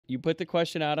you put the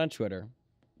question out on Twitter.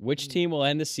 Which team will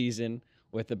end the season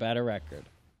with a better record?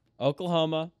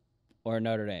 Oklahoma or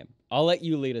Notre Dame? I'll let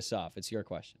you lead us off. It's your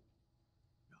question.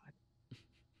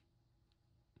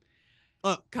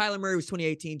 Kyler Murray was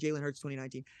 2018. Jalen Hurts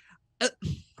 2019.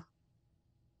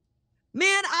 Man,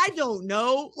 I don't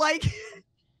know. Like,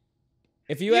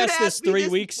 if you asked this 3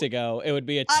 weeks ago, it would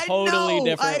be a totally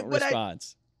different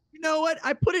response. You know what?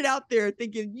 I put it out there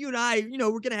thinking you and I,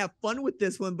 we're going to have fun with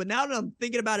this one. But now that I'm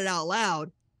thinking about it out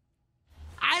loud,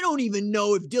 I don't even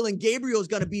know if Dylan Gabriel is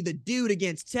going to be the dude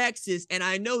against Texas. And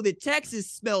I know that Texas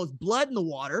smells blood in the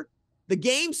water. The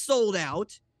game sold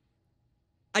out.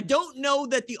 I don't know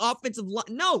that the offensive line.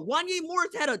 No, Wanye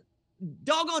Morris had a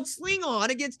doggone sling on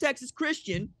against Texas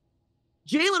Christian.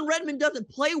 Jalen Redmond doesn't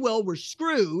play well. We're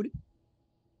screwed.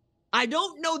 I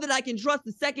don't know that I can trust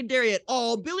the secondary at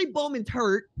all. Billy Bowman's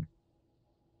hurt.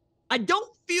 I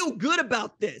don't feel good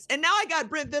about this. And now I got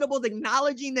Brent Venables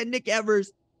acknowledging that Nick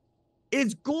Evers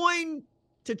is going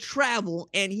to travel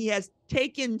and he has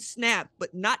taken snaps,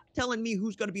 but not telling me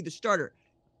who's going to be the starter.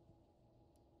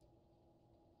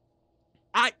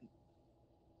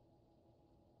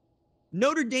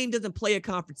 Notre Dame doesn't play a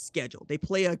conference schedule. They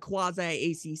play a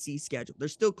quasi-ACC schedule.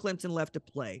 There's still Clemson left to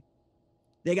play.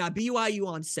 They got BYU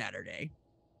on Saturday.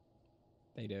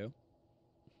 They do.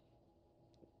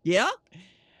 Yeah?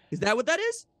 Is that what that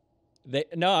is?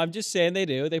 No, I'm just saying they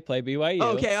do. They play BYU.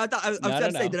 Oh, okay, I was going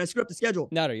to say, did I screw up the schedule?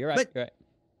 No, you're right. But you're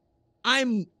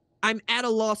right. I'm at a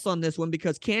loss on this one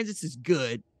because Kansas is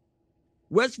good.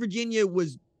 West Virginia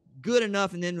was good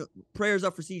enough, and then prayers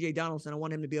up for C.J. Donaldson. I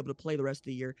want him to be able to play the rest of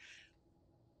the year.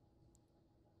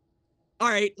 All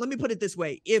right, let me put it this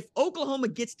way. If Oklahoma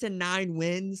gets to 9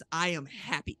 wins, I am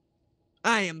happy.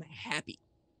 I am happy.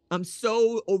 I'm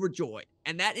so overjoyed,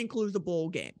 and that includes the bowl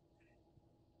game.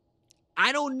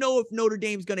 I don't know if Notre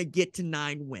Dame's going to get to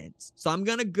 9 wins, so I'm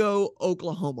going to go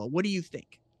Oklahoma. What do you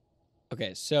think?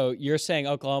 Okay, so you're saying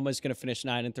Oklahoma is going to finish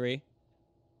 9-3?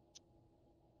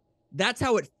 That's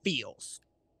how it feels.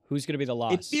 Who's going to be the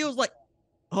loss? It feels like,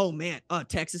 oh, man,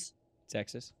 Texas.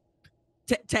 Texas?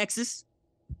 Texas.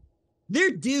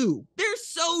 They're due. They're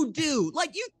so due.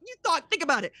 Like, you thought, think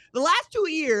about it. The last 2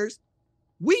 years,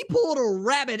 we pulled a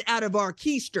rabbit out of our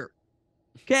keister,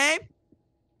 okay?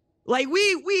 Like,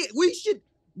 we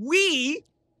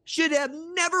should have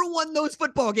never won those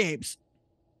football games.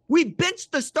 We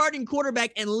benched the starting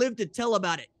quarterback and lived to tell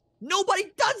about it.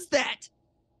 Nobody does that.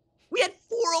 We had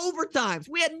 4 overtimes.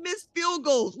 We had missed field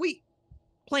goals. We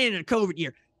playing in a COVID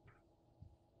year.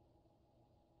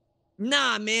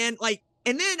 Nah, man. Like,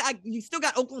 and then you still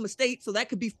got Oklahoma State, so that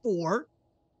could be 4.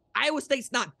 Iowa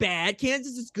State's not bad.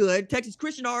 Kansas is good. Texas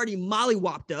Christian already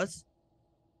mollywopped us.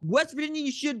 West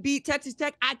Virginia should beat Texas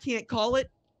Tech. I can't call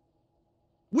it.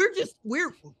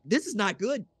 This is not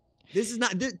good. This is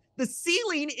not, the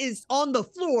ceiling is on the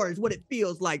floor is what it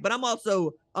feels like. But I'm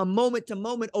also a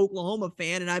moment-to-moment Oklahoma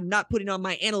fan, and I'm not putting on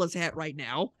my analyst hat right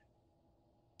now.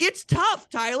 It's tough,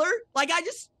 Tyler. Like,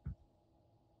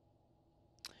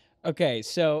 Okay,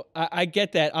 so I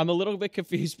get that. I'm a little bit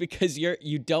confused because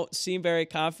you don't seem very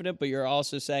confident, but you're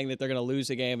also saying that they're going to lose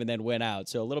a game and then win out.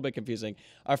 So a little bit confusing.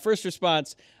 Our first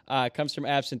response comes from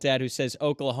Absent Dad, who says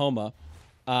Oklahoma.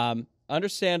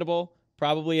 Understandable.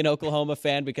 Probably an Oklahoma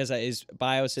fan because his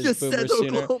bio says Boomer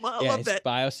Sooner. His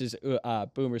bio says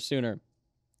Boomer Sooner.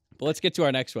 But let's get to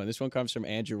our next one. This one comes from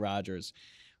Andrew Rogers,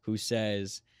 who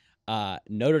says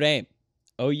Notre Dame.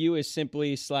 OU is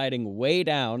simply sliding way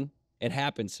down. It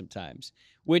happens sometimes,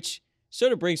 which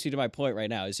sort of brings me to my point right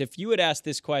now, is if you had asked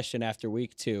this question after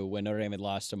week 2 when Notre Dame had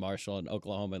lost to Marshall and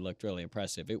Oklahoma had looked really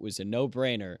impressive, it was a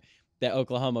no-brainer that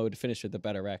Oklahoma would finish with a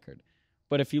better record.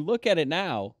 But if you look at it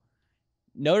now,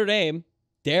 Notre Dame,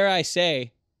 dare I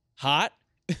say, hot,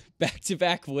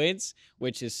 back-to-back wins,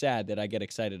 which is sad that I get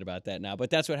excited about that now. But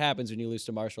that's what happens when you lose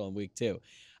to Marshall in week 2.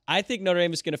 I think Notre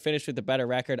Dame is going to finish with a better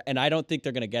record, and I don't think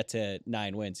they're going to get to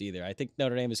 9 wins either. I think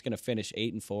Notre Dame is going to finish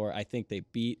 8-4. I think they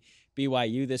beat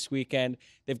BYU this weekend.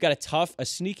 They've got a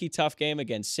sneaky tough game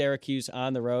against Syracuse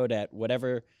on the road at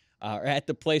or at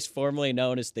the place formerly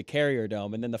known as the Carrier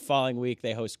Dome, and then the following week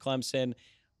they host Clemson.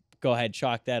 Go ahead,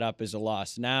 chalk that up as a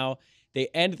loss. Now they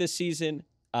end the season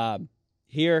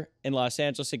here in Los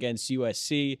Angeles against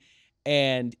USC.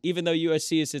 And even though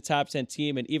USC is a top 10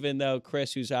 team, and even though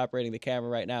Chris, who's operating the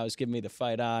camera right now, is giving me the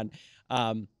fight on,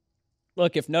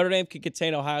 look, if Notre Dame could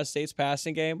contain Ohio State's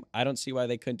passing game, I don't see why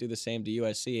they couldn't do the same to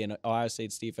USC. And Ohio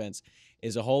State's defense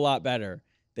is a whole lot better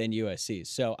than USC.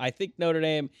 So I think Notre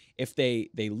Dame, if they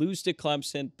lose to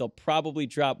Clemson, they'll probably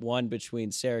drop 1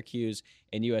 between Syracuse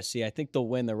and USC. I think they'll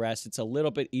win the rest. It's a little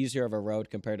bit easier of a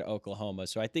road compared to Oklahoma.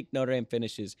 So I think Notre Dame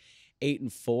finishes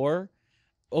 8-4.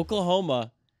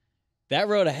 Oklahoma, that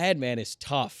road ahead, man, is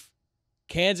tough.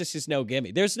 Kansas is no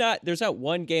gimme. There's not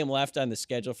one game left on the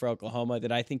schedule for Oklahoma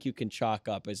that I think you can chalk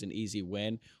up as an easy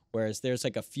win, whereas there's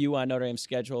like a few on Notre Dame's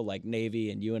schedule, like Navy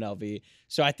and UNLV.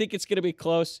 So I think it's going to be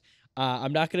close.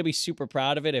 I'm not going to be super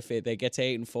proud of it if they get to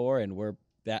 8-4,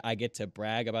 and I get to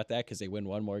brag about that because they win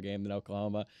one more game than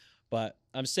Oklahoma. But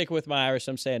I'm sticking with my Irish.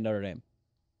 I'm saying Notre Dame.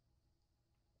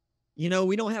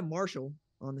 We don't have Marshall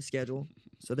on the schedule,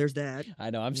 so there's that.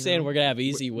 I know. I'm saying we're going to have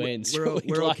easy wins.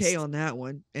 We're okay on that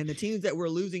one. And the teams that we're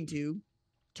losing to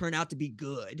turn out to be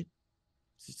good.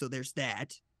 So there's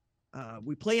that.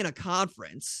 We play in a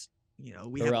conference.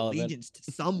 We have allegiance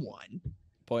to someone.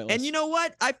 Pointless. And you know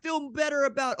what? I feel better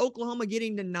about Oklahoma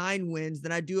getting to 9 wins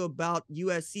than I do about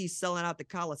USC selling out the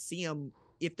Coliseum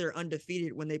if they're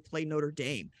undefeated when they play Notre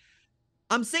Dame.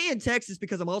 I'm saying Texas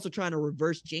because I'm also trying to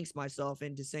reverse jinx myself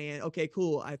into saying, okay,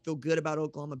 cool. I feel good about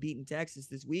Oklahoma beating Texas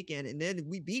this weekend. And then if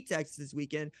we beat Texas this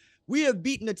weekend, we have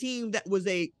beaten a team that was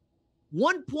a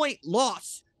 1-point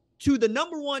loss to the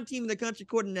number 1 team in the country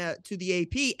according to the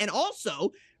AP. And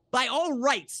also, by all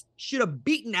rights, should have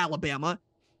beaten Alabama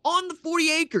on the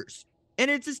 40 acres. And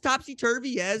it's as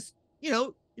topsy-turvy as,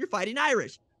 you're fighting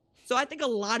Irish. So I think a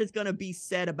lot is going to be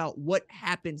said about what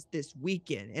happens this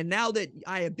weekend. And now that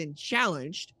I have been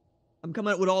challenged, I'm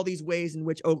coming up with all these ways in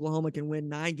which Oklahoma can win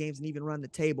 9 games and even run the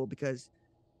table because,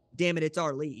 damn it, it's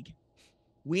our league.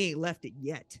 We ain't left it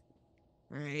yet.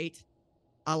 All right?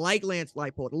 I like Lance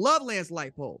Leipold. Love Lance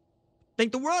Leipold.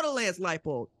 Think the world of Lance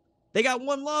Leipold. They got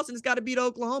 1 loss and it's got to beat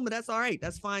Oklahoma. That's all right.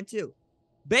 That's fine too.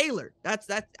 Baylor.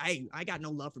 I got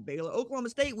no love for Baylor. Oklahoma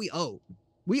State, we owe.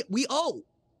 We owe.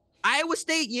 Iowa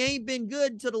State, you ain't been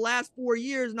good until the last 4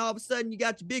 years, and all of a sudden you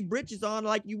got your big britches on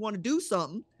like you want to do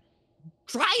something.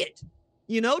 Try it.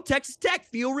 Texas Tech,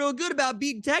 feel real good about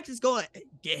beating Texas, going,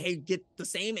 get the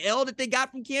same L that they got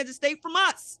from Kansas State from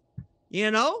us.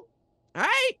 All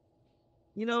right?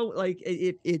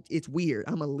 It's weird.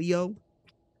 I'm a Leo.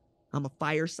 I'm a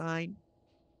fire sign.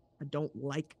 I don't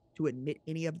like to admit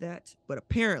any of that, but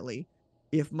apparently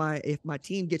if my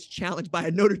team gets challenged by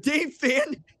a Notre Dame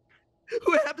fan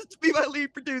who happens to be my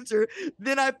lead producer,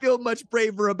 then I feel much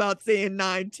braver about saying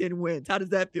 9-10 wins. How does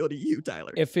that feel to you,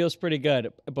 Tyler? It feels pretty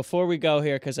good. Before we go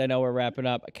here, because I know we're wrapping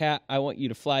up, Kat, I want you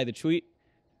to fly the tweet.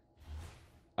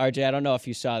 RJ, I don't know if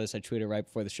you saw this. I tweeted right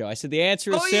before the show. I said the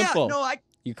answer is simple. No,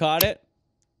 you caught it?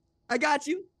 I got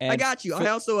you. I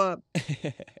also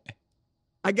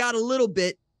I got a little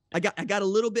bit. I got a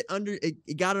little bit under.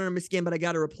 It got under my skin, but I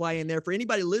got a reply in there for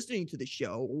anybody listening to the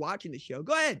show or watching the show.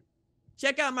 Go ahead.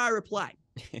 Check out my reply.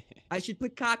 I should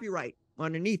put copyright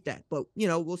underneath that, but,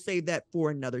 we'll save that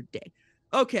for another day.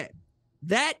 Okay,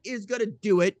 that is going to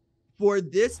do it for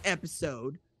this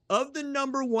episode of the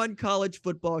 #1 college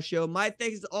football show. My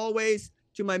thanks, as always,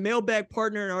 to my mailbag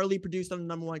partner and our lead producer on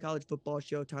the #1 college football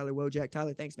show, Tyler Wojak.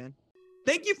 Tyler, thanks, man.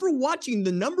 Thank you for watching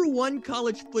the #1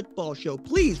 college football show.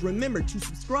 Please remember to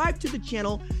subscribe to the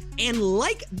channel and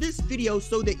like this video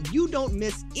so that you don't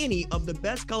miss any of the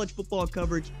best college football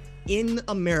coverage in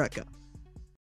America.